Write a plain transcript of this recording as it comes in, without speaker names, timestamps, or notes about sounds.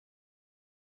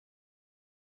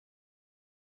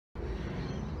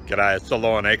G'day, it's the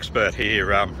lawn expert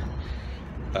here.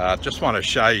 Just want to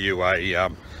show you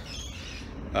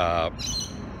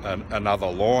another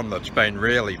lawn that's been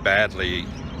really badly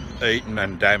eaten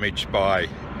and damaged by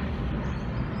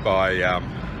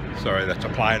sorry, that's a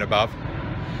plane above.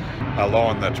 A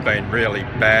lawn that's been really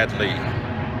badly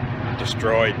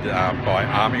destroyed by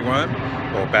armyworm,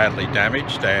 or badly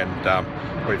damaged,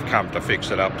 and we've come to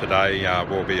fix it up today.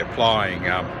 We'll be applying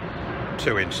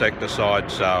 2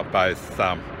 insecticides, both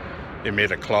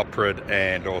imidacloprid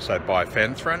and also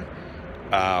bifenthrin,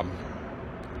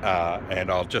 and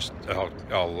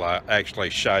I'll actually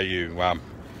show you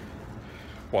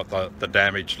what the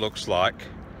damage looks like.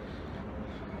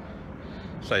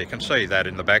 So you can see that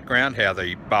in the background, how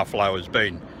the buffalo has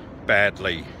been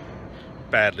badly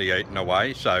eaten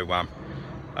away. So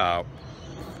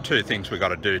 2 things we've got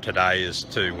to do today is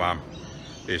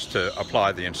to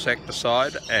apply the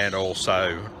insecticide, and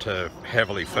also to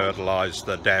heavily fertilize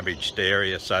the damaged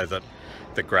area so that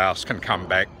the grass can come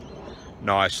back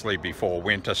nicely before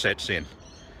winter sets in.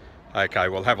 Okay,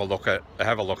 we'll have a look at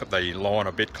the lawn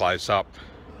a bit close up.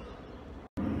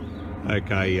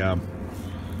 Okay,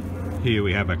 here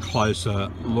we have a closer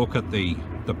look at the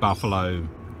buffalo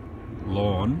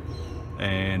lawn,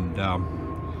 and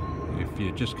if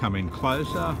you just come in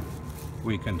closer,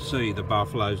 we can see the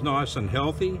buffalo's nice and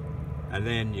healthy, and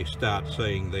then you start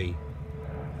seeing the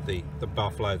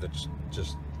buffalo that's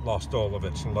just lost all of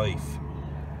its leaf.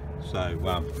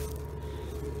 So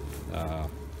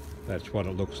that's what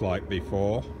it looks like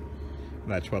before,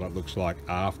 and that's what it looks like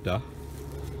after.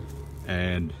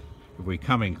 And if we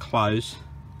come in close,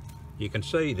 you can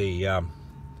see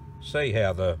see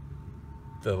how the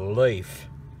leaf,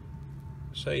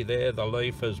 see there, the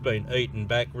leaf has been eaten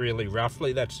back really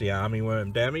roughly. That's the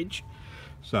armyworm damage.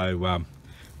 So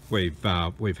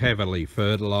we've heavily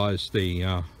fertilized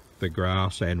the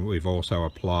grass, and we've also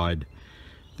applied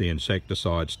the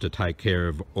insecticides to take care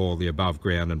of all the above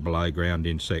ground and below ground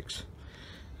insects.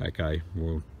 Okay,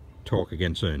 we'll talk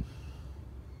again soon.